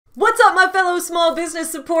What's up, my fellow small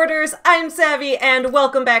business supporters? I'm Savvy, and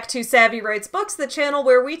welcome back to Savvy Writes Books, the channel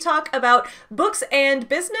where we talk about books and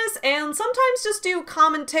business, and sometimes just do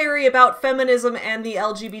commentary about feminism and the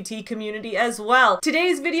LGBT community as well.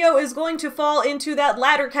 Today's video is going to fall into that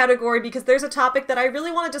latter category because there's a topic that I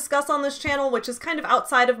really want to discuss on this channel, which is kind of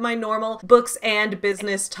outside of my normal books and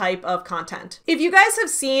business type of content. If you guys have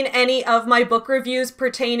seen any of my book reviews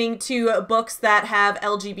pertaining to books that have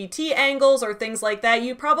LGBT angles or things like that,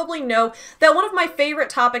 you probably know that one of my favorite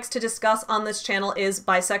topics to discuss on this channel is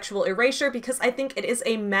bisexual erasure, because I think it is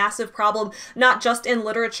a massive problem, not just in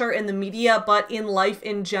literature, in the media, but in life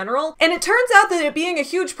in general. And it turns out that it being a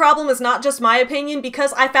huge problem is not just my opinion,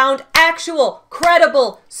 because I found actual,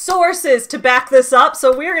 credible sources to back this up.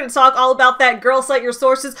 So we're going to talk all about that. Girl, cite your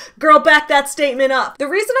sources. Girl, back that statement up. The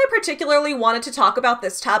reason I particularly wanted to talk about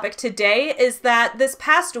this topic today is that this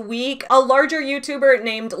past week, a larger YouTuber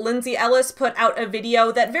named Lindsay Ellis put out a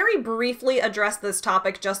video that very briefly addressed this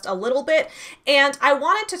topic just a little bit, and I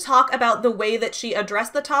wanted to talk about the way that she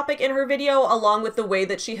addressed the topic in her video, along with the way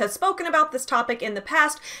that she has spoken about this topic in the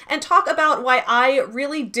past, and talk about why I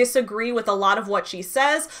really disagree with a lot of what she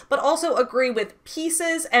says, but also agree with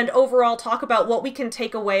pieces, and overall talk about what we can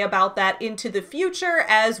take away about that into the future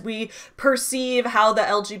as we perceive how the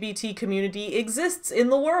LGBT community exists in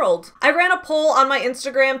the world. I ran a poll on my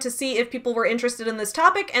Instagram to see if people were interested in this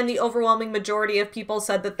topic, and the overwhelming majority of people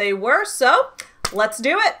said that they were, so let's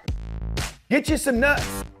do it. Get you some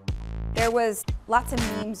nuts. There was lots of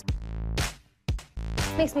memes.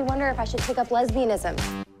 Makes me wonder if I should pick up lesbianism.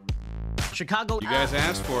 Chicago. You guys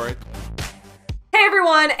asked for it. Hey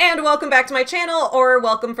everyone, and welcome back to my channel, or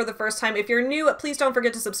welcome for the first time if you're new. Please don't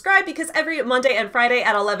forget to subscribe, because every Monday and Friday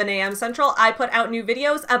at 11 a.m. Central, I put out new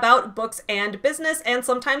videos about books and business, and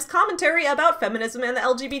sometimes commentary about feminism and the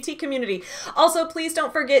LGBT community. Also, please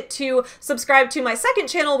don't forget to subscribe to my second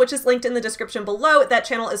channel, which is linked in the description below. That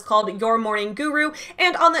channel is called Your Morning Guru,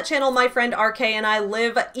 and on that channel, my friend RK and I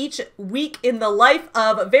live each week in the life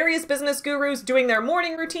of various business gurus, doing their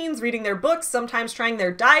morning routines, reading their books, sometimes trying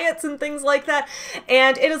their diets and things like that.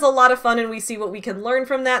 And it is a lot of fun, and we see what we can learn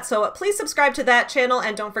from that. So please subscribe to that channel,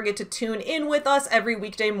 and don't forget to tune in with us every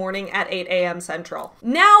weekday morning at 8 a.m. Central.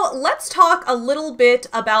 Now, let's talk a little bit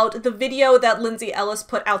about the video that Lindsay Ellis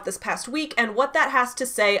put out this past week and what that has to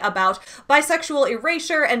say about bisexual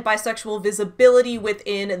erasure and bisexual visibility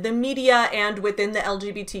within the media and within the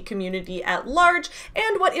LGBT community at large,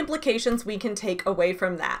 and what implications we can take away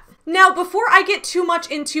from that. Now, before I get too much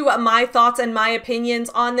into my thoughts and my opinions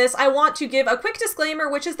on this, I want to give a quick disclaimer,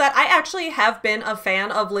 which is that I actually have been a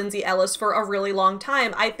fan of Lindsay Ellis for a really long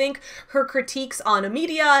time. I think her critiques on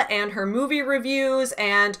media and her movie reviews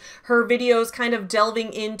and her videos kind of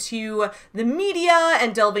delving into the media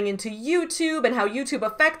and delving into YouTube and how YouTube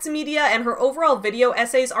affects media, and her overall video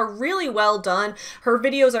essays are really well done. Her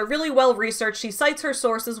videos are really well researched. She cites her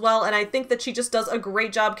sources well, and I think that she just does a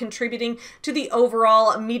great job contributing to the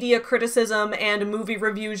overall media criticism and movie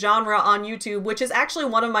review genre on YouTube, which is actually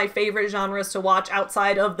one of my favorite genres to watch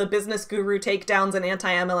outside of the business guru takedowns and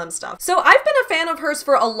anti-MLM stuff. So I've been a fan of hers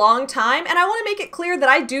for a long time, and I want to make it clear that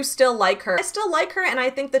I do still like her. I still like her, and I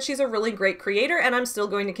think that she's a really great creator, and I'm still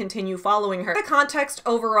going to continue following her. The context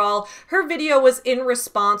overall, her video was in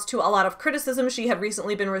response to a lot of criticism she had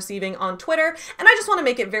recently been receiving on Twitter, and I just want to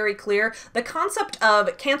make it very clear, the concept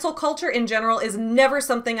of cancel culture in general is never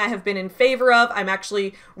something I have been in favor of. I'm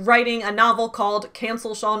actually writing a novel called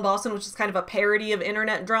Cancel Sean Boston, which is kind of a parody of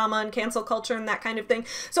internet drama and cancel culture and that kind of thing.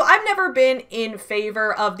 So I've never been in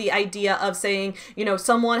favor of the idea of saying, you know,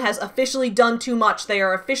 someone has officially done too much, they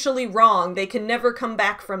are officially wrong, they can never come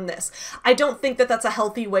back from this. I don't think that that's a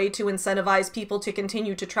healthy way to incentivize people to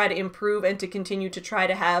continue to try to improve and to continue to try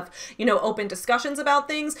to have, you know, open discussions about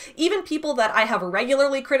things. Even people that I have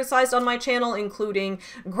regularly criticized on my channel, including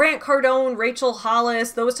Grant Cardone, Rachel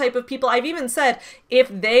Hollis, those type of people, I've even said if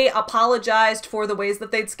they apologized for the ways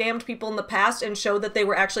that they'd scammed people in the past and showed that they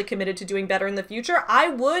were actually committed to doing better in the future, I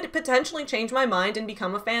would potentially change my mind and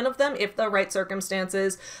become a fan of them if the right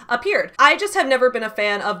circumstances appeared. I just have never been a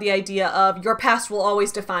fan of the idea of your past will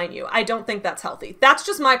always define you. I don't think that's healthy. That's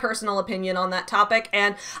just my personal opinion on that topic,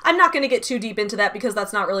 and I'm not going to get too deep into that because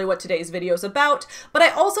that's not really what today's video is about, but I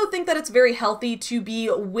also think that it's very healthy to be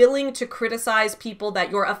willing to criticize people that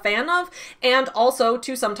you're a fan of, and also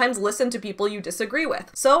to sometimes listen to people you disagree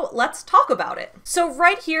with. So let's talk about it. So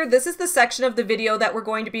right here, this is the section of the video that we're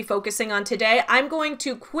going to be focusing on today. I'm going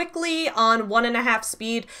to quickly, on 1.5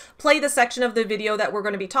 speed, play the section of the video that we're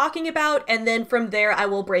going to be talking about, and then from there I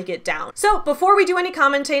will break it down. So before we do any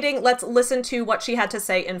commentating, let's listen to what she had to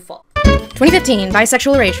say in full. 2015,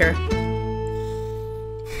 Bisexual Erasure.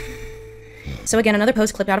 So again, another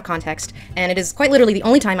post clipped out of context, and it is quite literally the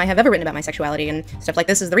only time I have ever written about my sexuality, and stuff like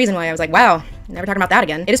this is the reason why I was like, wow, never talking about that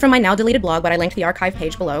again. It is from my now deleted blog, but I linked the archive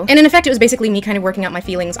page below. And in effect, it was basically me kind of working out my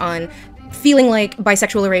feelings on feeling like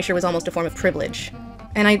bisexual erasure was almost a form of privilege.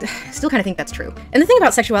 And I still kind of think that's true. And the thing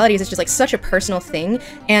about sexuality is it's just like such a personal thing,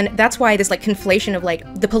 and that's why this like conflation of like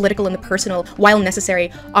the political and the personal, while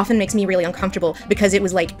necessary, often makes me really uncomfortable, because it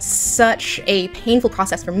was like such a painful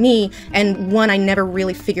process for me, and one I never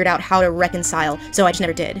really figured out how to reconcile, so I just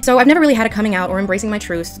never did. So I've never really had a coming out or embracing my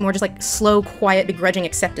truth, more just like slow, quiet, begrudging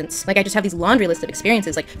acceptance. Like I just have these laundry list of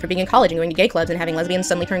experiences, like for being in college and going to gay clubs and having lesbians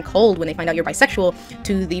suddenly turn cold when they find out you're bisexual,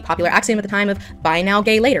 to the popular axiom at the time of buy now,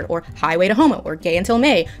 gay later, or highway to homo, or gay until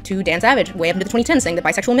May, to Dan Savage way up into the 2010s saying that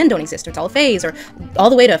bisexual men don't exist, or it's all a phase, or all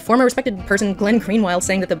the way to former respected person Glenn Greenwald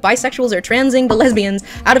saying that the bisexuals are transing the lesbians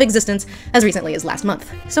out of existence as recently as last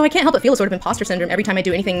month. So I can't help but feel a sort of imposter syndrome every time I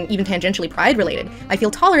do anything even tangentially pride related. I feel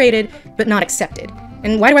tolerated, but not accepted.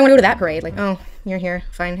 And why do I want to go to that parade? Like, oh, you're here,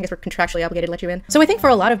 fine, I guess we're contractually obligated to let you in. So I think for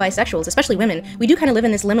a lot of bisexuals, especially women, we do kind of live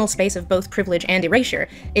in this liminal space of both privilege and erasure.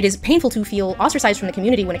 It is painful to feel ostracized from the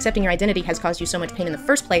community when accepting your identity has caused you so much pain in the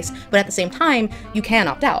first place, but at the same time, you can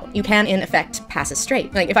opt out. You can, in effect, pass as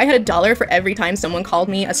straight. Like, if I had $1 for every time someone called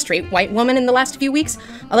me a straight white woman in the last few weeks,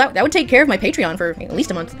 well, that would take care of my Patreon for at least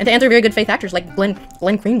a month. And to answer very good faith actors like Glenn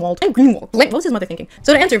Greenwald, what was his mother thinking?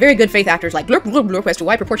 So to answer very good faith actors like blurp blurp blurp as to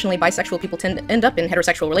why proportionally bisexual people tend to end up in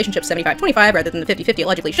heterosexual relationships 75-25 rather than the 50-50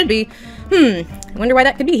 allegedly should be, I wonder why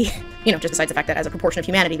that could be. You know, just besides the fact that as a proportion of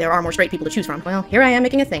humanity, there are more straight people to choose from. Well, here I am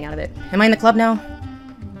making a thing out of it. Am I in the club now?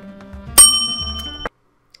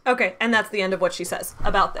 Okay, and that's the end of what she says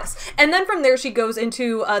about this. And then from there she goes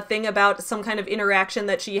into a thing about some kind of interaction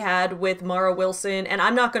that she had with Mara Wilson, and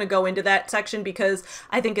I'm not going to go into that section because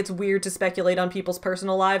I think it's weird to speculate on people's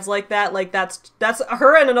personal lives like that. Like, that's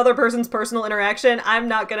her and another person's personal interaction. I'm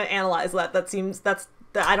not going to analyze that.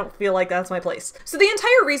 I don't feel like that's my place. So the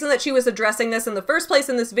entire reason that she was addressing this in the first place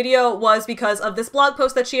in this video was because of this blog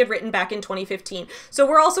post that she had written back in 2015. So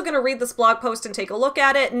we're also going to read this blog post and take a look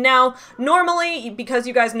at it. Now, normally, because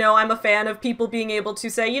you guys know I'm a fan of people being able to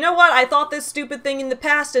say, you know what, I thought this stupid thing in the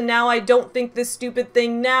past and now I don't think this stupid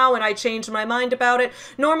thing now and I changed my mind about it.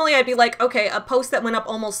 Normally I'd be like, okay, a post that went up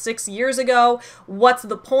almost 6 years ago, what's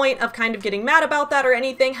the point of kind of getting mad about that or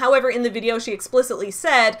anything? However, in the video she explicitly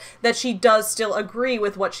said that she does still agree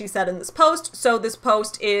with what she said in this post. So this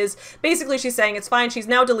post is basically she's saying it's fine. She's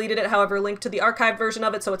now deleted it, however, linked to the archived version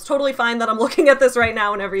of it, so it's totally fine that I'm looking at this right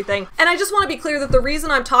now and everything. And I just want to be clear that the reason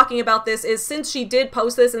I'm talking about this is since she did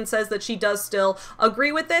post this and says that she does still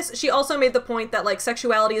agree with this, she also made the point that like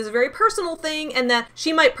sexuality is a very personal thing and that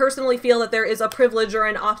she might personally feel that there is a privilege or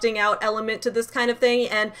an opting out element to this kind of thing,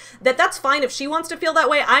 and that's fine if she wants to feel that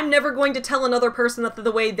way. I'm never going to tell another person that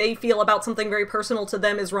the way they feel about something very personal to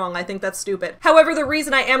them is wrong. I think that's stupid. However, the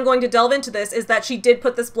reason I am going to delve into this is that she did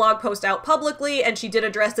put this blog post out publicly and she did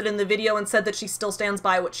address it in the video and said that she still stands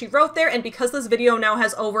by what she wrote there, and because this video now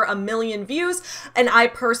has over 1 million views, and I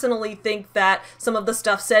personally think that some of the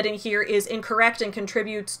stuff said in here is incorrect and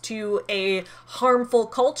contributes to a harmful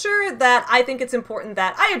culture, that I think it's important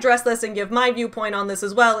that I address this and give my viewpoint on this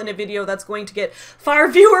as well in a video that's going to get far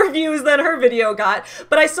fewer views than her video got,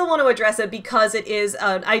 but I still want to address it because it is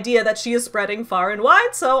an idea that she is spreading far and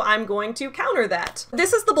wide, so I'm going to counter that.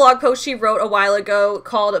 This is the blog post she wrote a while ago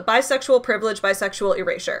called Bisexual Privilege, Bisexual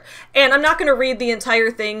Erasure. And I'm not going to read the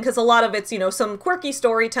entire thing because a lot of it's, you know, some quirky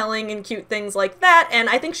storytelling and cute things like that, and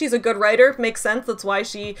I think she's a good writer. Makes sense. That's why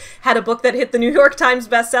she had a book that hit the New York Times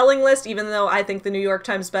best-selling list, even though I think the New York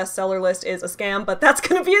Times bestseller list is a scam, but that's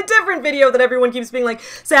going to be a different video that everyone keeps being like,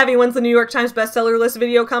 Savvy, when's the New York Times bestseller list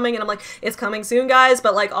video coming? And I'm like, it's coming soon, guys,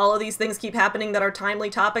 but like all of these things keep happening that are timely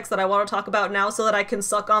topics that I want to talk about now so that I can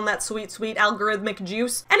suck on that sweet, sweet algorithmic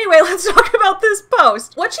juice. Anyway, let's talk about this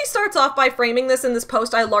post. What she starts off by framing this in this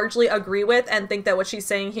post I largely agree with and think that what she's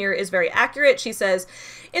saying here is very accurate. She says,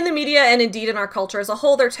 in the media and indeed in our culture as a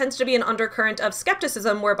whole, there tends to be an undercurrent of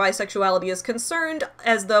skepticism where bisexuality is concerned,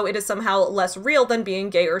 as though it is somehow less real than being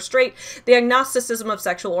gay or straight. The agnosticism of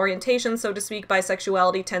sexual orientation, so to speak,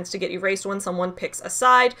 bisexuality tends to get erased when someone picks a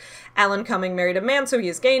side. Alan Cumming married a man, so he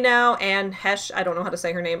is gay now, and Hesh, I don't know how to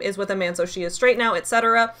say her name, is with a man, so she is straight now,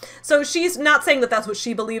 etc. So she's not saying that that's what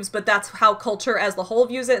she believes, but that's how culture as the whole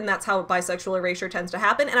views it, and that's how bisexual erasure tends to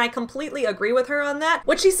happen, and I completely agree with her on that.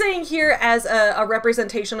 What she's saying here as a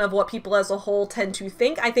representation of what people as a whole tend to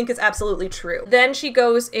think, I think is absolutely true. Then she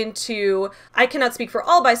goes into, I cannot speak for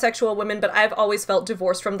all bisexual women, but I've always felt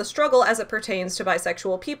divorced from the struggle as it pertains to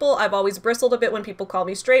bisexual people. I've always bristled a bit when people call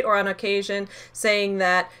me straight, or on occasion saying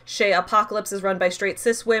that Shay Apocalypse is run by straight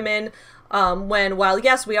cis women. while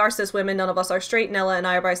yes, we are cis women, none of us are straight. Nella and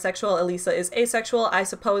I are bisexual. Elisa is asexual. I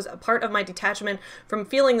suppose a part of my detachment from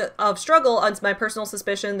feeling of struggle on my personal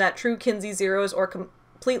suspicion that true Kinsey zeros or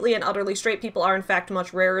completely and utterly straight people are in fact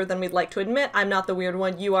much rarer than we'd like to admit. I'm not the weird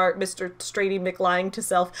one. You are Mr. Straighty McLying to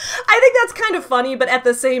self. I think that's kind of funny, but at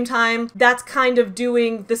the same time, that's kind of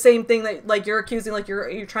doing the same thing that like you're accusing, like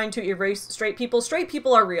you're trying to erase straight people. Straight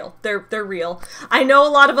people are real. They're real. I know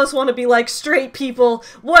a lot of us want to be like straight people.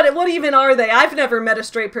 What even are they? I've never met a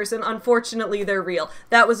straight person. Unfortunately, they're real.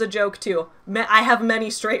 That was a joke too. I have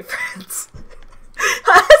many straight friends.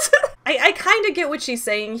 I kind of get what she's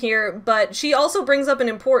saying here, but she also brings up an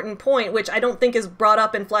important point, which I don't think is brought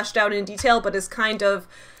up and fleshed out in detail, but is kind of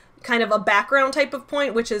a background type of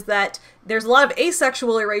point, which is that there's a lot of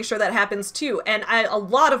asexual erasure that happens too, and a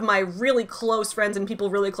lot of my really close friends and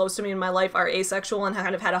people really close to me in my life are asexual and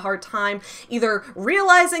kind of had a hard time either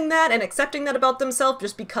realizing that and accepting that about themselves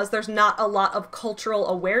just because there's not a lot of cultural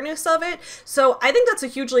awareness of it. So I think that's a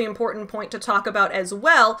hugely important point to talk about as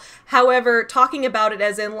well. However, talking about it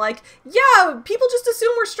as in like, yeah, people just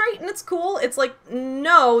assume we're straight and it's cool. It's like,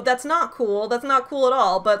 no, that's not cool. That's not cool at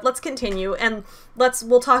all. But let's continue and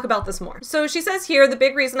we'll talk about this more. So she says here, the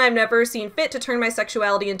big reason I've never seen fit to turn my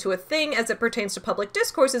sexuality into a thing as it pertains to public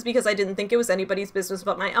discourse is because I didn't think it was anybody's business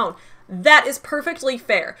but my own. That is perfectly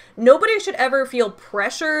fair. Nobody should ever feel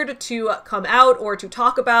pressured to come out or to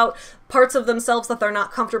talk about parts of themselves that they're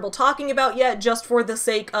not comfortable talking about yet just for the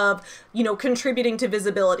sake of, you know, contributing to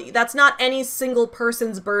visibility. That's not any single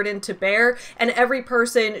person's burden to bear, and every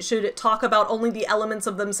person should talk about only the elements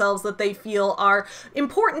of themselves that they feel are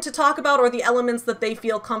important to talk about or the elements that they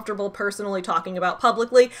feel comfortable personally talking about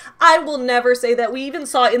publicly. I will never say that. We even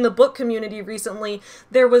saw in the book community recently,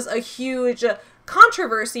 there was a huge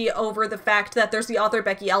controversy over the fact that there's the author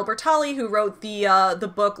Becky Albertalli who wrote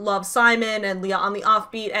the book Love, Simon and Leah on the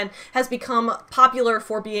Offbeat and has become popular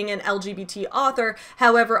for being an LGBT author.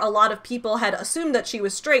 However, a lot of people had assumed that she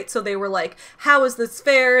was straight, so they were like, how is this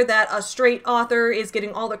fair that a straight author is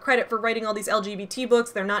getting all the credit for writing all these LGBT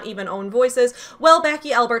books? They're not even own voices. Well, Becky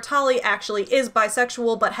Albertalli actually is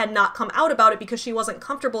bisexual but had not come out about it because she wasn't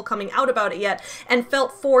comfortable coming out about it yet and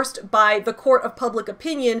felt forced by the court of public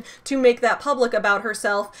opinion to make that public about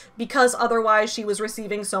herself because otherwise she was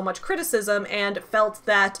receiving so much criticism and felt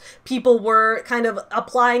that people were kind of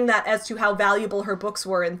applying that as to how valuable her books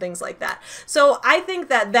were and things like that. So I think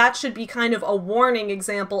that that should be kind of a warning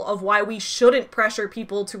example of why we shouldn't pressure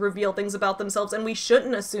people to reveal things about themselves and we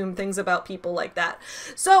shouldn't assume things about people like that.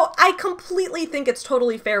 So I completely think it's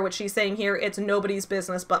totally fair what she's saying here. It's nobody's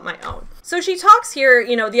business but my own. So she talks here,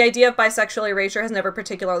 you know, the idea of bisexual erasure has never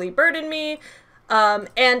particularly burdened me.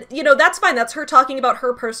 And, you know, that's fine. That's her talking about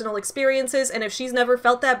her personal experiences, and if she's never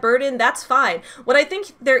felt that burden, that's fine. What I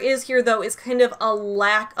think there is here, though, is kind of a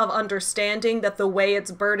lack of understanding that the way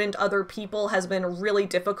it's burdened other people has been really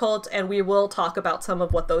difficult, and we will talk about some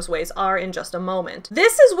of what those ways are in just a moment.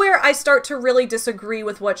 This is where I start to really disagree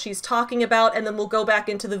with what she's talking about, and then we'll go back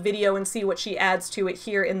into the video and see what she adds to it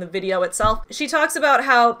here in the video itself. She talks about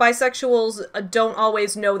how bisexuals don't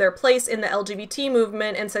always know their place in the LGBT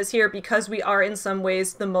movement, and says here, because we are in some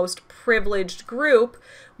ways the most privileged group,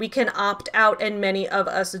 we can opt out, and many of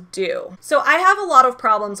us do. So I have a lot of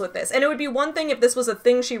problems with this, and it would be one thing if this was a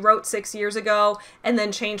thing she wrote 6 years ago and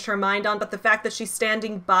then changed her mind on, but the fact that she's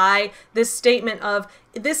standing by this statement of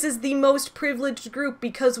this is the most privileged group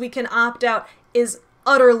because we can opt out is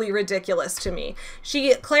utterly ridiculous to me.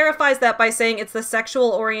 She clarifies that by saying it's the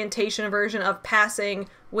sexual orientation version of passing,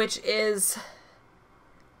 which is...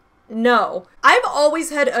 no. I've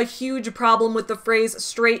always had a huge problem with the phrase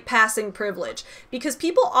straight passing privilege because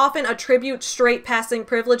people often attribute straight passing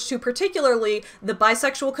privilege to particularly the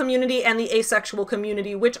bisexual community and the asexual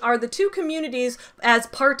community, which are the two communities as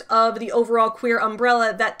part of the overall queer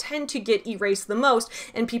umbrella that tend to get erased the most.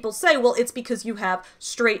 And people say, well, it's because you have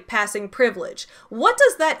straight passing privilege. What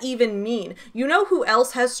does that even mean? You know who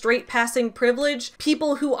else has straight passing privilege?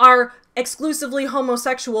 People who are exclusively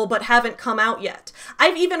homosexual but haven't come out yet.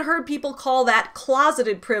 I've even heard people call that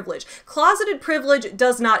closeted privilege. Closeted privilege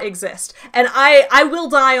does not exist. And I will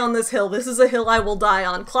die on this hill. This is a hill I will die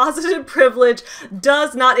on. Closeted privilege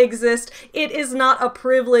does not exist. It is not a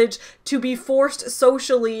privilege to be forced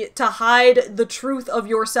socially to hide the truth of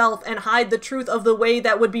yourself and hide the truth of the way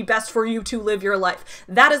that would be best for you to live your life.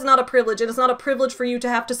 That is not a privilege. It is not a privilege for you to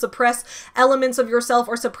have to suppress elements of yourself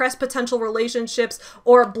or suppress potential relationships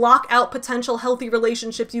or block out out potential healthy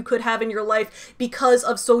relationships you could have in your life because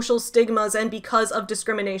of social stigmas and because of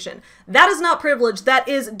discrimination. That is not privilege. That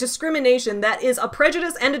is discrimination. That is a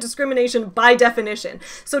prejudice and a discrimination by definition.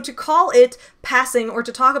 So to call it passing or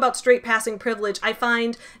to talk about straight passing privilege, I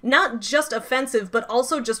find not just offensive, but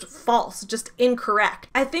also just false, just incorrect.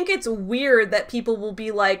 I think it's weird that people will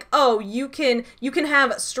be like, oh, you can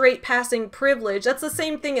have straight passing privilege. That's the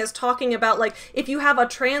same thing as talking about, like, if you have a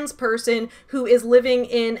trans person who is living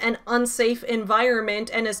in an unsafe environment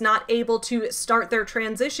and is not able to start their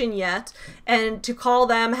transition yet, and to call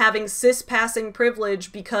them having cis passing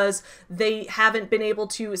privilege because they haven't been able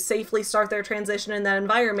to safely start their transition in that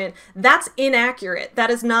environment, that's inaccurate. That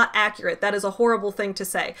is not accurate. That is a horrible thing to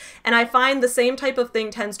say. And I find the same type of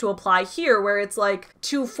thing tends to apply here, where it's like,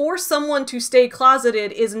 to force someone to stay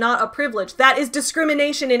closeted is not a privilege. That is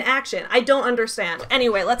discrimination in action. I don't understand.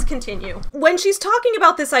 Anyway, let's continue. When she's talking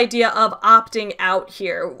about this idea of opting out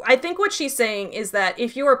here, I think what she's saying is that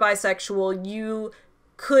if you are bisexual, you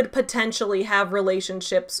could potentially have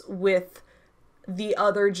relationships with the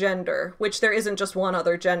other gender, which there isn't just one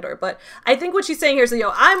other gender, but I think what she's saying here is, you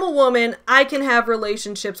know, I'm a woman, I can have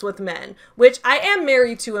relationships with men, which I am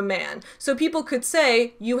married to a man. So people could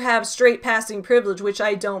say you have straight passing privilege, which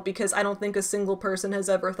I don't, because I don't think a single person has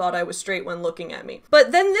ever thought I was straight when looking at me.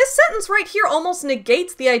 But then this sentence right here almost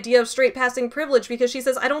negates the idea of straight passing privilege, because she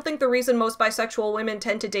says, I don't think the reason most bisexual women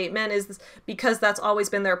tend to date men is because that's always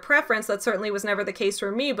been their preference. That certainly was never the case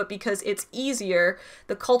for me, but because it's easier.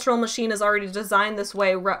 The cultural machine is already designed this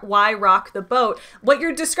way. Why rock the boat? What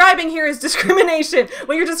you're describing here is discrimination.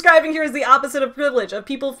 What you're describing here is the opposite of privilege, of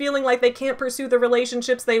people feeling like they can't pursue the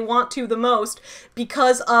relationships they want to the most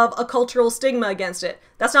because of a cultural stigma against it.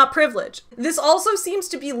 That's not privilege. This also seems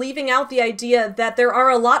to be leaving out the idea that there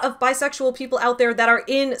are a lot of bisexual people out there that are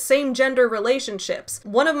in same-gender relationships.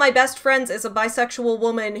 One of my best friends is a bisexual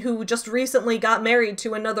woman who just recently got married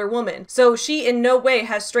to another woman. So she in no way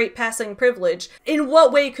has straight passing privilege. In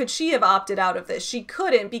what way could she have opted out of this? She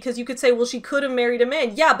couldn't, because you could say, well, she could have married a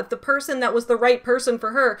man. Yeah, but the person that was the right person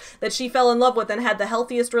for her, that she fell in love with and had the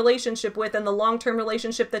healthiest relationship with and the long-term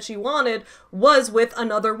relationship that she wanted, was with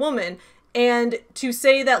another woman. And to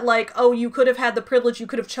say that, like, oh, you could have had the privilege, you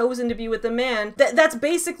could have chosen to be with a man, that's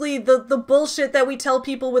basically the bullshit that we tell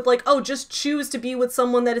people with, like, oh, just choose to be with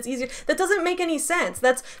someone that is easier. That doesn't make any sense.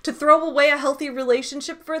 That's to throw away a healthy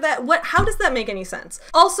relationship for that. How does that make any sense?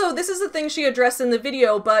 Also, this is the thing she addressed in the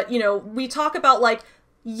video, but, you know, we talk about, like,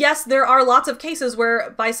 yes, there are lots of cases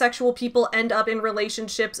where bisexual people end up in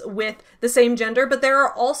relationships with the same gender, but there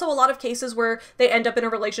are also a lot of cases where they end up in a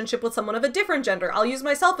relationship with someone of a different gender. I'll use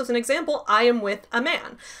myself as an example. I am with a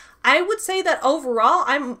man. I would say that overall,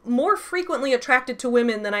 I'm more frequently attracted to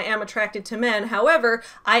women than I am attracted to men. However,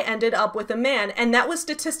 I ended up with a man, and that was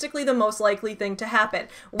statistically the most likely thing to happen.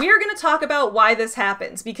 We are going to talk about why this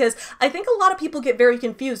happens, because I think a lot of people get very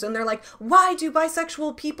confused, and they're like, why do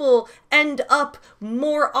bisexual people end up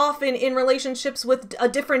more often in relationships with a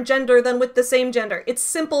different gender than with the same gender? It's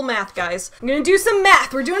simple math, guys. I'm going to do some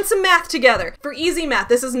math. We're doing some math together. For easy math,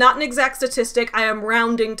 this is not an exact statistic. I am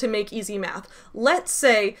rounding to make easy math. Let's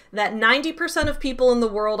say that 90% of people in the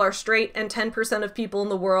world are straight and 10% of people in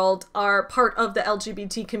the world are part of the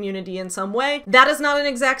LGBT community in some way. That is not an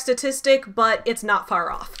exact statistic, but it's not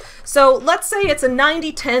far off. So let's say it's a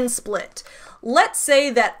 90-10 split. Let's say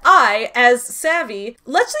that I, as SAVY,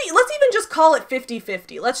 let's even just call it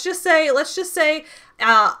 50-50. Let's just say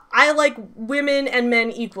I like women and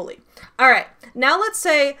men equally. All right, now let's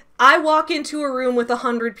say I walk into a room with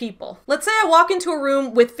 100 people. Let's say I walk into a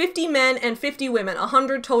room with 50 men and 50 women,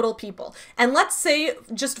 100 total people. And let's say,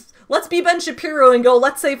 let's be Ben Shapiro and go,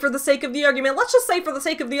 let's say for the sake of the argument, let's just say for the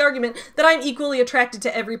sake of the argument that I'm equally attracted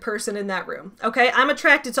to every person in that room, okay? I'm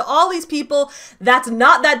attracted to all these people. That's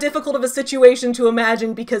not that difficult of a situation to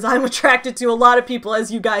imagine because I'm attracted to a lot of people,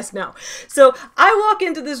 as you guys know. So I walk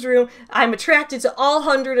into this room, I'm attracted to all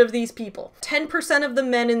 100 of these people. 10% of the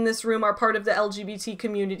men in this room are part of the LGBT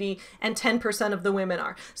community, and 10% of the women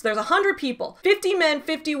are. So there's 100 people, 50 men,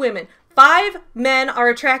 50 women. 5 men are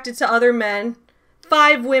attracted to other men,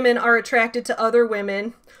 5 women are attracted to other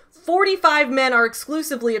women, 45 men are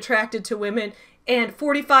exclusively attracted to women, and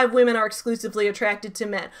 45 women are exclusively attracted to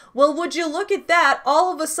men. Well, would you look at that,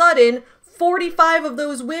 all of a sudden, 45 of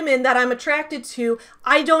those women that I'm attracted to,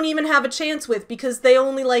 I don't even have a chance with because they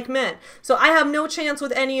only like men. So I have no chance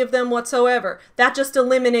with any of them whatsoever. That just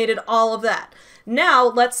eliminated all of that. Now,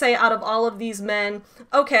 let's say out of all of these men,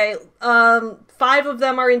 okay, 5 of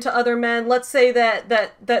them are into other men. Let's say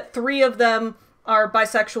that 3 of them are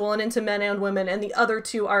bisexual and into men and women, and the other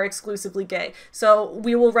 2 are exclusively gay. So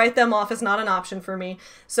we will write them off as not an option for me.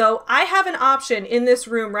 So I have an option in this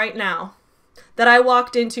room right now that I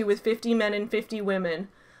walked into with 50 men and 50 women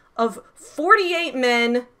of 48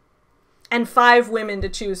 men and 5 women to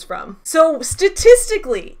choose from. So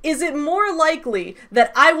statistically, is it more likely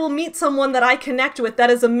that I will meet someone that I connect with that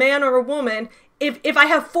is a man or a woman if I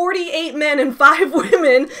have 48 men and 5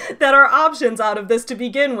 women that are options out of this to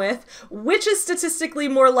begin with, which is statistically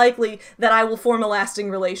more likely that I will form a lasting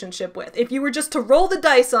relationship with? If you were just to roll the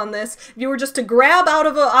dice on this, if you were just to grab out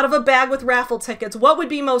of a bag with raffle tickets, what would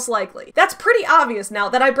be most likely? That's pretty obvious now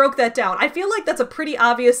that I broke that down. I feel like that's a pretty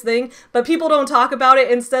obvious thing, but people don't talk about it.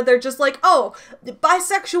 Instead, they're just like, oh,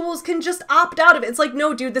 bisexuals can just opt out of it. It's like,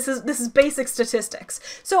 no, dude, this is basic statistics.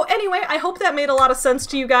 So anyway, I hope that made a lot of sense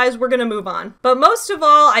to you guys. We're gonna move on. But most of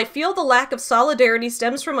all, I feel the lack of solidarity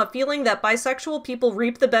stems from a feeling that bisexual people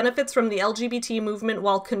reap the benefits from the LGBT movement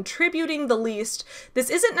while contributing the least. This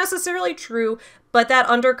isn't necessarily true, but that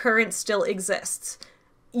undercurrent still exists.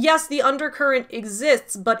 Yes, the undercurrent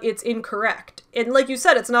exists, but it's incorrect. And like you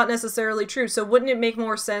said, it's not necessarily true, so wouldn't it make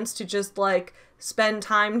more sense to just, like, spend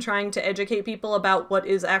time trying to educate people about what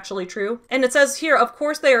is actually true? And it says here, of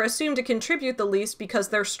course they are assumed to contribute the least because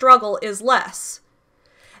their struggle is less.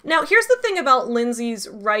 Now, here's the thing about Lindsay's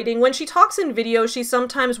writing. When she talks in videos, she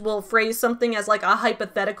sometimes will phrase something as like a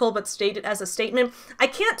hypothetical but state it as a statement. I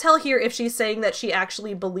can't tell here if she's saying that she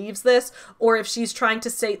actually believes this or if she's trying to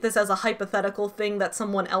state this as a hypothetical thing that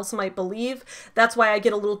someone else might believe. That's why I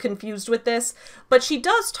get a little confused with this. But she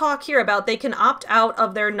does talk here about they can opt out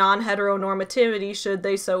of their non-heteronormativity should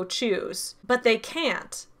they so choose. But they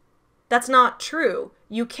can't. That's not true.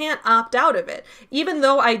 You can't opt out of it. Even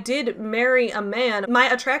though I did marry a man,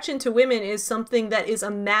 my attraction to women is something that is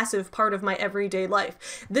a massive part of my everyday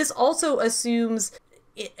life. This also assumes,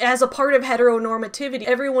 as a part of heteronormativity,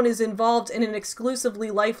 everyone is involved in an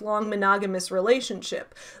exclusively lifelong monogamous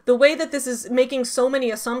relationship. The way that this is making so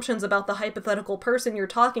many assumptions about the hypothetical person you're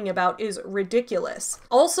talking about is ridiculous.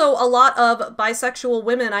 Also, a lot of bisexual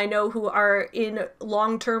women I know who are in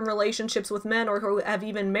long-term relationships with men or who have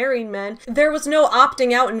even married men, there was no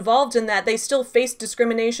opting out involved in that. They still faced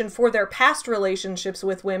discrimination for their past relationships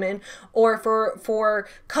with women or for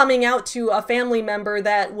coming out to a family member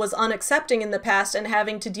that was unaccepting in the past and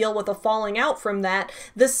having to deal with a falling out from that.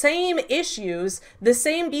 The same issues, the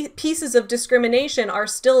same pieces of discrimination are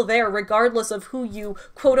still there regardless of who you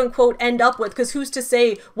quote unquote end up with, because who's to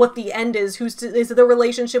say what the end is? Is the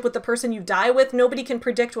relationship with the person you die with? Nobody can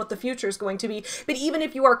predict what the future is going to be. But even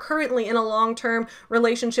if you are currently in a long-term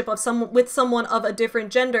relationship with someone of a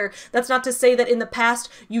different gender, that's not to say that in the past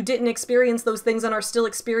you didn't experience those things and are still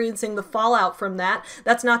experiencing the fallout from that.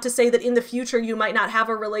 That's not to say that in the future you might not have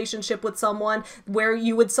a relationship with someone where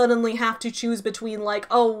you would suddenly have to choose between, like,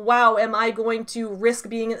 oh wow, am I going to risk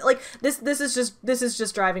being like this is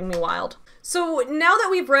just driving me wild. So now that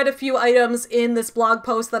we've read a few items in this blog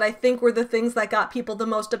post that I think were the things that got people the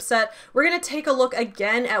most upset, we're going to take a look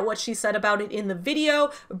again at what she said about it in the video,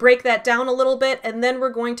 break that down a little bit, and then we're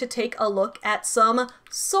going to take a look at some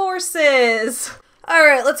sources. All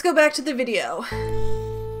right, let's go back to the video.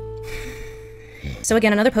 So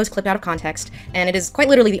again, another post clipped out of context, and it is quite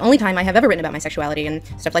literally the only time I have ever written about my sexuality, and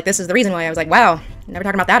stuff like this is the reason why I was like, wow, never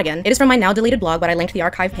talking about that again. It is from my now deleted blog, but I linked the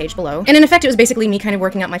archive page below. And in effect, it was basically me kind of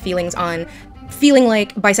working out my feelings on feeling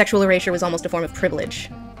like bisexual erasure was almost a form of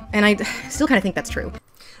privilege. And I still kind of think that's true.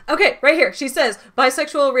 Okay, right here, she says,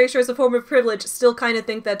 bisexual erasure is a form of privilege, still kind of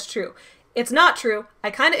think that's true. It's not true.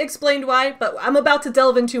 I kind of explained why, but I'm about to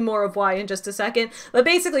delve into more of why in just a second. But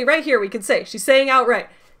basically, right here, we could say, she's saying outright,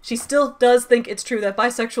 she still does think it's true that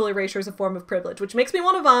bisexual erasure is a form of privilege, which makes me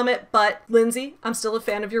want to vomit, but Lindsay, I'm still a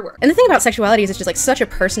fan of your work. And the thing about sexuality is it's just like such a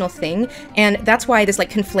personal thing, and that's why this like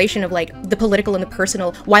conflation of like the political and the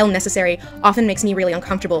personal, while necessary, often makes me really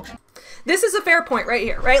uncomfortable. This is a fair point right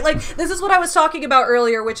here, right? Like, this is what I was talking about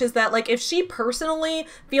earlier, which is that, like, if she personally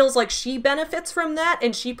feels like she benefits from that,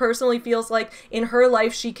 and she personally feels like in her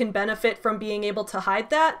life she can benefit from being able to hide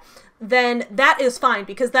that, then that is fine,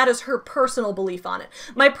 because that is her personal belief on it.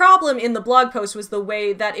 My problem in the blog post was the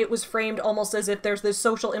way that it was framed almost as if there's this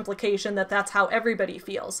social implication that that's how everybody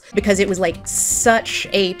feels. Because it was like such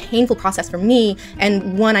a painful process for me,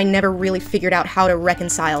 and one I never really figured out how to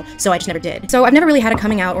reconcile, so I just never did. So I've never really had a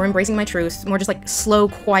coming out or embracing my truth, more just like slow,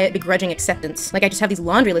 quiet, begrudging acceptance. Like I just have these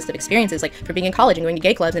laundry list of experiences, like for being in college and going to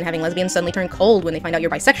gay clubs and having lesbians suddenly turn cold when they find out you're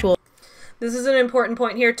bisexual. This is an important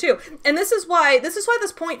point here too. And this is why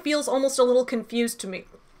this point feels almost a little confused to me.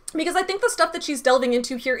 Because I think the stuff that she's delving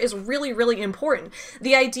into here is really, really important.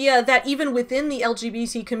 The idea that even within the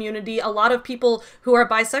LGBT community, a lot of people who are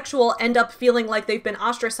bisexual end up feeling like they've been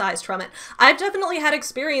ostracized from it. I've definitely had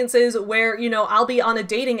experiences where, you know, I'll be on a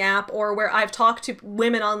dating app or where I've talked to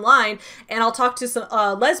women online and I'll talk to some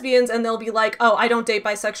lesbians and they'll be like, oh, I don't date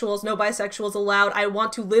bisexuals, no bisexuals allowed. I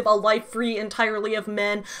want to live a life free entirely of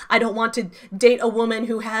men. I don't want to date a woman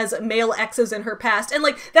who has male exes in her past. And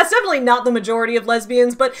like, that's definitely not the majority of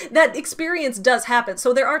lesbians, but that experience does happen.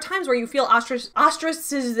 So there are times where you feel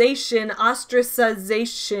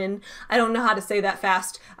ostracization. I don't know how to say that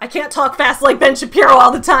fast. I can't talk fast like Ben Shapiro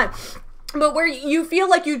all the time. But where you feel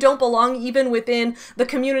like you don't belong even within the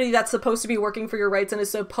community that's supposed to be working for your rights and is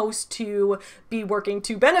supposed to be working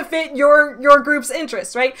to benefit your group's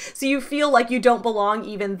interests, right? So you feel like you don't belong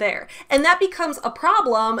even there. And that becomes a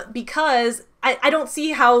problem because I don't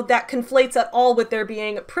see how that conflates at all with there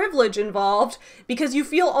being privilege involved, because you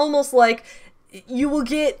feel almost like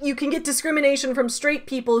you can get discrimination from straight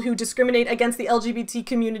people who discriminate against the LGBT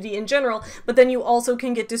community in general, but then you also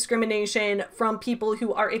can get discrimination from people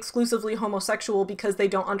who are exclusively homosexual because they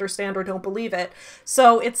don't understand or don't believe it.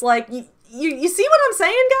 So it's like, you see what I'm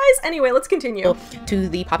saying, guys? Anyway, let's continue. To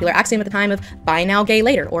the popular axiom at the time of buy now, gay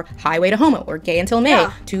later, or highway to homo, or gay until May,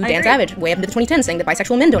 Yeah, to I Dan agree. Savage, way up into the 2010s saying that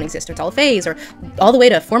bisexual men don't exist, or it's all a phase, or all the way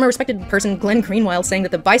to former respected person Glenn Greenwald saying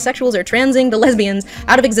that the bisexuals are transing the lesbians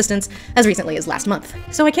out of existence as recently as last month.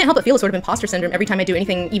 So I can't help but feel a sort of imposter syndrome every time I do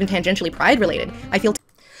anything even tangentially pride related. I feel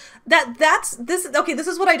This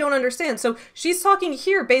is what I don't understand. So she's talking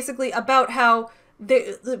here basically about how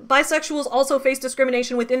the bisexuals also face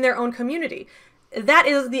discrimination within their own community. That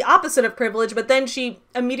is the opposite of privilege, but then she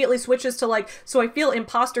immediately switches to like, so I feel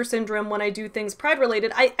imposter syndrome when I do things pride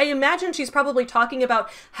related. I imagine she's probably talking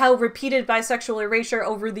about how repeated bisexual erasure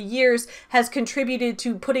over the years has contributed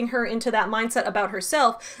to putting her into that mindset about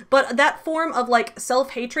herself. But that form of like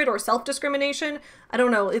self-hatred or self-discrimination, I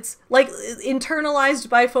don't know, it's like internalized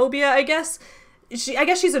biphobia, I guess. I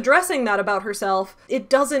guess she's addressing that about herself. It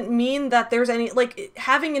doesn't mean that there's any, like,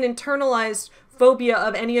 having an internalized phobia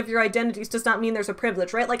of any of your identities does not mean there's a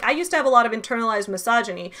privilege, right? Like, I used to have a lot of internalized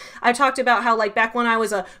misogyny. I talked about how, like, back when I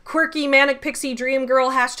was a quirky manic pixie dream girl,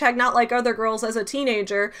 hashtag not like other girls as a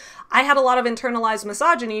teenager, I had a lot of internalized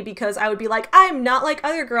misogyny because I would be like, I'm not like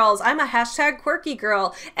other girls. I'm a hashtag quirky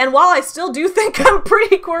girl. And while I still do think I'm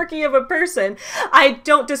pretty quirky of a person, I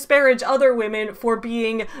don't disparage other women for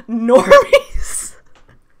being normies.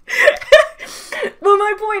 But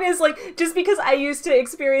my point is, like, just because I used to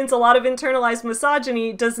experience a lot of internalized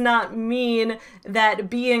misogyny does not mean that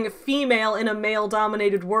being female in a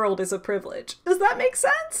male-dominated world is a privilege. Does that make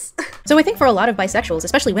sense? So I think for a lot of bisexuals,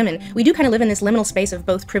 especially women, we do kind of live in this liminal space of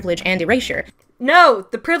both privilege and erasure. No,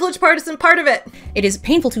 the privilege part isn't part of it. It is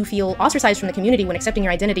painful to feel ostracized from the community when accepting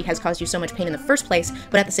your identity has caused you so much pain in the first place,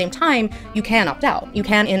 but at the same time, you can opt out. You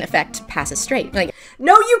can, in effect, pass as straight. Like,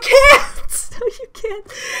 no, you can't! No, you can't.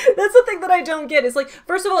 That's the thing that I don't get. Is like,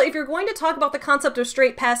 first of all, if you're going to talk about the concept of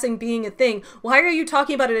straight passing being a thing, why are you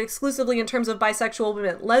talking about it exclusively in terms of bisexual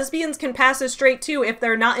women? Lesbians can pass as straight too if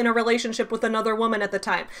they're not in a relationship with another woman at the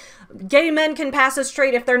time. Gay men can pass as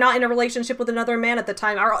straight if they're not in a relationship with another man at the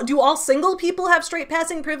time. Do all single people have straight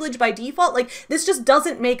passing privilege by default? Like, this just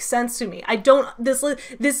doesn't make sense to me. I don't, this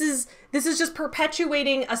is just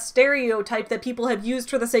perpetuating a stereotype that people have used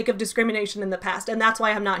for the sake of discrimination in the past, and that's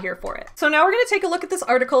why I'm not here for it. So now we're going to take a look at this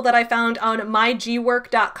article that I found on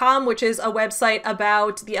mygwork.com, which is a website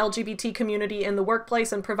about the LGBT community in the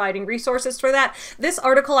workplace and providing resources for that. This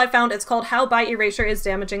article I found, it's called How Bi Erasure is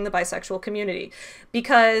Damaging the Bisexual Community.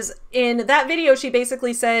 Because in that video, she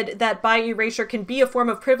basically said that bi erasure can be a form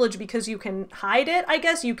of privilege because you can hide it, I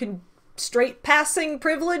guess. You can straight passing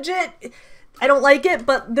privilege it. I don't like it,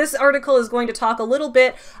 but this article is going to talk a little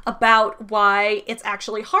bit about why it's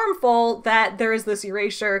actually harmful that there is this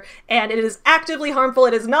erasure, and it is actively harmful.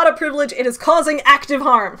 It is not a privilege. It is causing active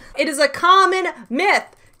harm. It is a common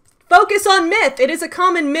myth. Focus on myth. It is a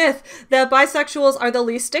common myth that bisexuals are the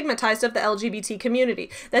least stigmatized of the LGBT community.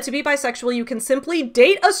 That to be bisexual, you can simply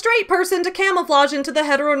date a straight person to camouflage into the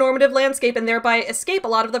heteronormative landscape and thereby escape a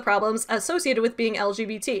lot of the problems associated with being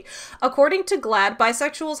LGBT. According to GLAAD,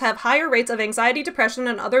 bisexuals have higher rates of anxiety, depression,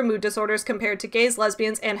 and other mood disorders compared to gays,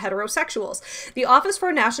 lesbians, and heterosexuals. The Office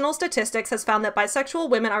for National Statistics has found that bisexual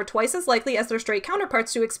women are twice as likely as their straight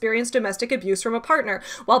counterparts to experience domestic abuse from a partner,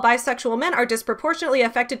 while bisexual men are disproportionately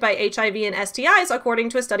affected by HIV and STIs, according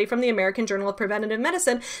to a study from the American Journal of Preventive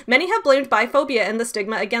Medicine. Many have blamed biphobia and the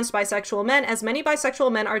stigma against bisexual men, as many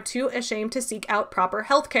bisexual men are too ashamed to seek out proper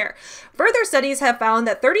health care. Further studies have found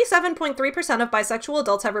that 37.3% of bisexual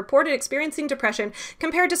adults have reported experiencing depression,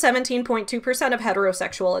 compared to 17.2% of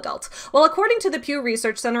heterosexual adults. While according to the Pew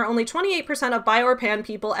Research Center, only 28% of bi or pan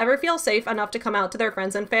people ever feel safe enough to come out to their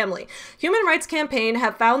friends and family. Human Rights Campaign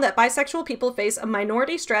have found that bisexual people face a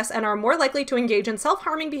minority stress and are more likely to engage in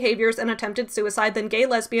self-harming behaviors and attempted suicide than gay,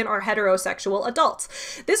 lesbian, or heterosexual adults.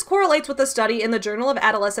 This correlates with a study in the Journal of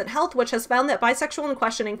Adolescent Health, which has found that bisexual and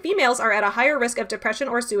questioning females are at a higher risk of depression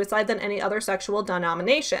or suicide than any other sexual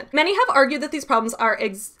denomination. Many have argued that these problems are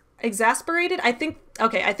exacerbated. I think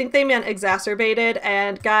they meant exacerbated,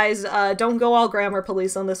 and guys, don't go all grammar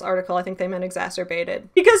police on this article. I think they meant exacerbated.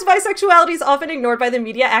 Because bisexuality is often ignored by the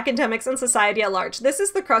media, academics, and society at large. This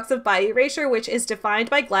is the crux of bi erasure, which is defined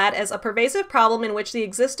by GLAAD as a pervasive problem in which the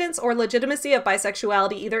existence or legitimacy of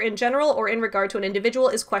bisexuality, either in general or in regard to an individual,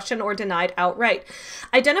 is questioned or denied outright.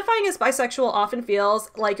 Identifying as bisexual often feels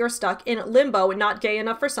like you're stuck in limbo, not gay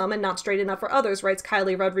enough for some and not straight enough for others, writes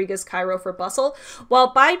Kylie Rodriguez Cairo for Bustle.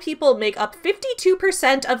 While bi people make up 52%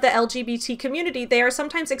 of the LGBT community, they are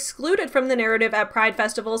sometimes excluded from the narrative at pride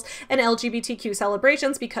festivals and LGBTQ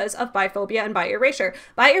celebrations because of biphobia and bi erasure.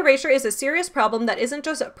 Bi erasure is a serious problem that isn't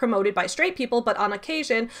just promoted by straight people, but on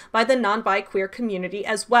occasion by the non-bi queer community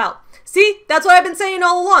as well. See, that's what I've been saying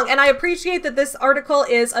all along, and I appreciate that this article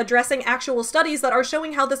is addressing actual studies that are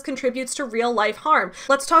showing how this contributes to real life harm.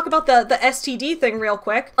 Let's talk about the STD thing real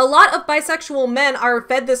quick. A lot of bisexual men are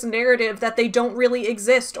fed this narrative that they don't really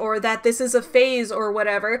exist, or that this is a phase or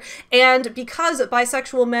whatever, and because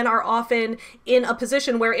bisexual men are often in a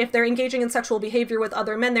position where if they're engaging in sexual behavior with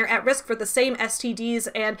other men, they're at risk for the same STDs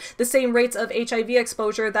and the same rates of HIV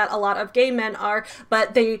exposure that a lot of gay men are,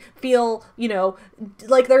 but they feel, you know,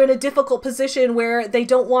 like they're in a difficult position where they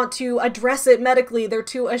don't want to address it medically, they're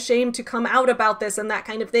too ashamed to come out about this and that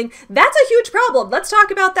kind of thing. That's a huge problem. Let's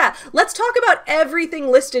talk about that. Let's talk about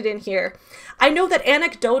everything listed in here. I know that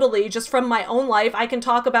anecdotally, just from my own life, I can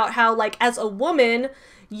talk about how, like, as a woman,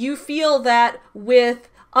 you feel that with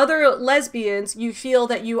other lesbians, you feel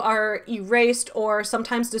that you are erased or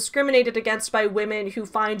sometimes discriminated against by women who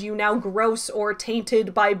find you now gross or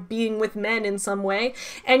tainted by being with men in some way.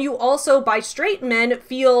 And you also, by straight men,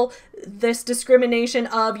 feel this discrimination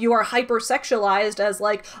of you are hypersexualized as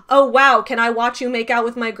like, oh wow, can I watch you make out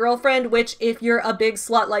with my girlfriend? Which, if you're a big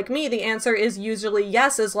slut like me, the answer is usually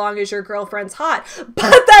yes, as long as your girlfriend's hot.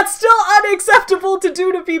 But that's still unacceptable to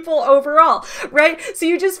do to people overall, right? So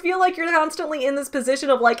you just feel like you're constantly in this position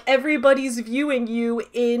of like everybody's viewing you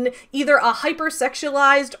in either a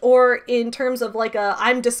hypersexualized or in terms of like a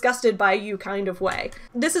I'm disgusted by you kind of way.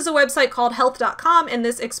 This is a website called health.com, and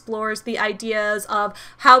this explores the ideas of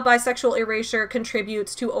how bisexual erasure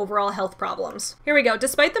contributes to overall health problems. Here we go.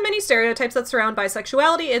 Despite the many stereotypes that surround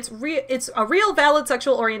bisexuality, it's a real valid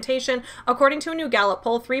sexual orientation. According to a new Gallup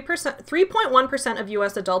poll, 3.1% of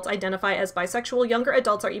US adults identify as bisexual. Younger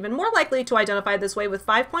adults are even more likely to identify this way, with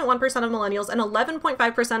 5.1% of millennials and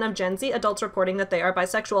 11.5% of Gen Z adults reporting that they are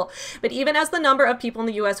bisexual. But even as the number of people in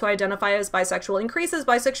the US who identify as bisexual increases,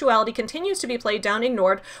 bisexuality continues to be played down,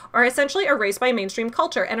 ignored, or essentially erased by mainstream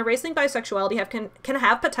culture, and erasing bisexuality can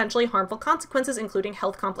have potentially harmful consequences, including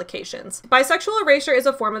health complications. Bisexual erasure is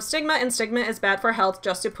a form of stigma, and stigma is bad for health,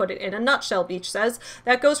 just to put it in a nutshell, Beach says.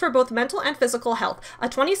 That goes for both mental and physical health. A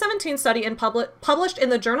 2017 study published in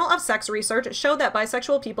the Journal of Sex Research showed that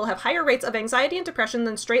bisexual people have higher rates of anxiety and depression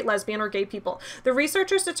than straight, lesbian, or gay people. The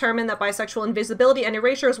researchers determined that bisexual invisibility and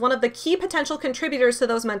erasure is one of the key potential contributors to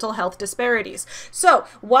those mental health disparities. So,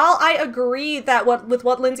 while I agree that with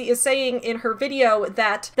what Lindsay is saying in her video,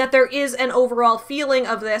 that there is an overall feeling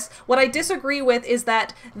of this, what I disagree with is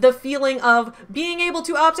that the feeling of being able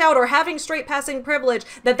to opt out or having straight passing privilege,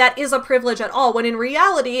 that is a privilege at all, when in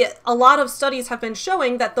reality, a lot of studies have been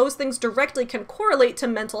showing that those things directly can correlate to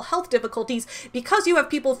mental health difficulties, because you have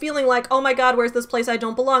people feeling like, oh my god, where's this place I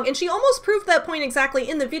don't belong? And she almost proved that point exactly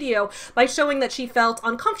in the video by showing that she felt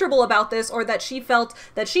uncomfortable about this, or that she felt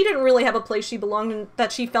that she didn't really have a place she belonged and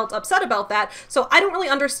that she felt upset about that. So I don't really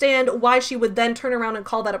understand why she would then turn around and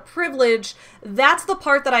call that a privilege. That's the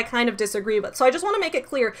part that I kind of disagree with. So I just want to make it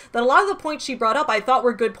clear that a lot of the points she brought up I thought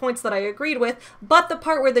were good points that I agreed with, but the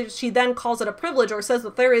part where she then calls it a privilege or says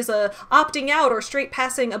that there is a opting out or straight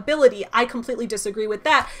passing ability, I completely disagree with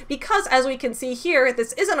that, because as we can see here,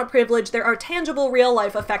 this isn't a privilege, there are tangible real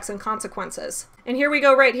life effects and consequences. And here we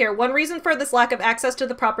go right here. One reason for this lack of access to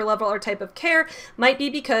the proper level or type of care might be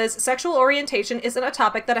because sexual orientation isn't a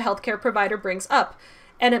topic that a healthcare provider brings up.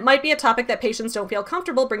 and it might be a topic that patients don't feel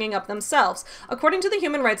comfortable bringing up themselves. According to the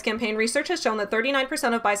Human Rights Campaign, research has shown that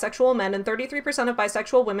 39% of bisexual men and 33% of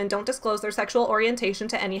bisexual women don't disclose their sexual orientation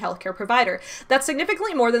to any healthcare provider. That's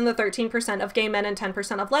significantly more than the 13% of gay men and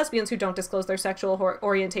 10% of lesbians who don't disclose their sexual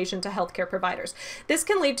orientation to healthcare providers. This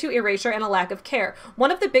can lead to erasure and a lack of care.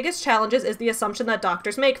 One of the biggest challenges is the assumption that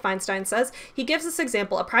doctors make, Feinstein says. He gives this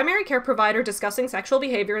example: a primary care provider discussing sexual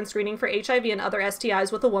behavior and screening for HIV and other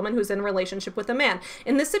STIs with a woman who's in a relationship with a man.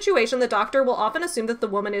 In this situation, the doctor will often assume that the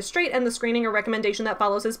woman is straight, and the screening or recommendation that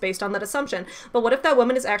follows is based on that assumption. But what if that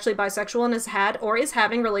woman is actually bisexual and has had or is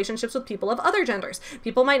having relationships with people of other genders?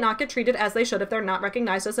 People might not get treated as they should if they're not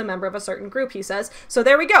recognized as a member of a certain group, he says. So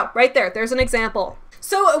there we go, right there. There's an example.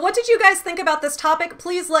 So what did you guys think about this topic?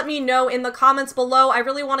 Please let me know in the comments below. I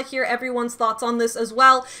really want to hear everyone's thoughts on this as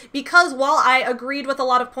well, because while I agreed with a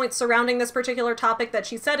lot of points surrounding this particular topic that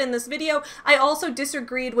she said in this video, I also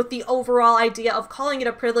disagreed with the overall idea of calling it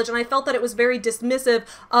a privilege, and I felt that it was very dismissive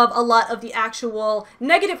of a lot of the actual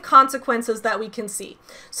negative consequences that we can see.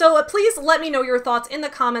 So please let me know your thoughts in the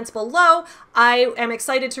comments below. I am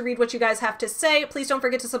excited to read what you guys have to say. Please don't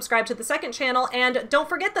forget to subscribe to the second channel, and don't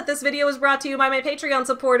forget that this video is brought to you by my Patreon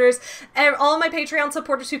supporters. All of my Patreon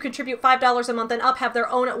supporters who contribute $5 a month and up have their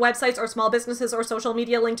own websites or small businesses or social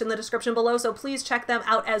media linked in the description below, so please check them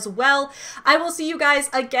out as well. I will see you guys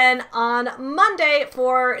again on Monday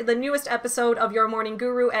for the newest episode of Your Morning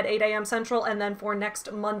Guru at 8 a.m. Central, and then for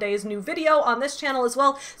next Monday's new video on this channel as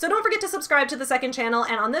well. So don't forget to subscribe to the second channel,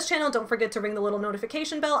 and on this channel, don't forget to ring the little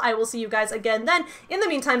notification bell. I will see you guys again then. In the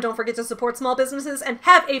meantime, don't forget to support small businesses, and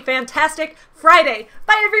have a fantastic Friday.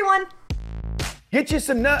 Bye, everyone! Get you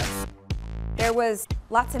some nuts. There was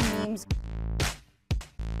lots of memes.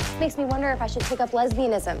 Makes me wonder if I should take up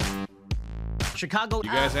lesbianism. Chicago.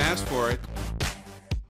 You guys asked for it.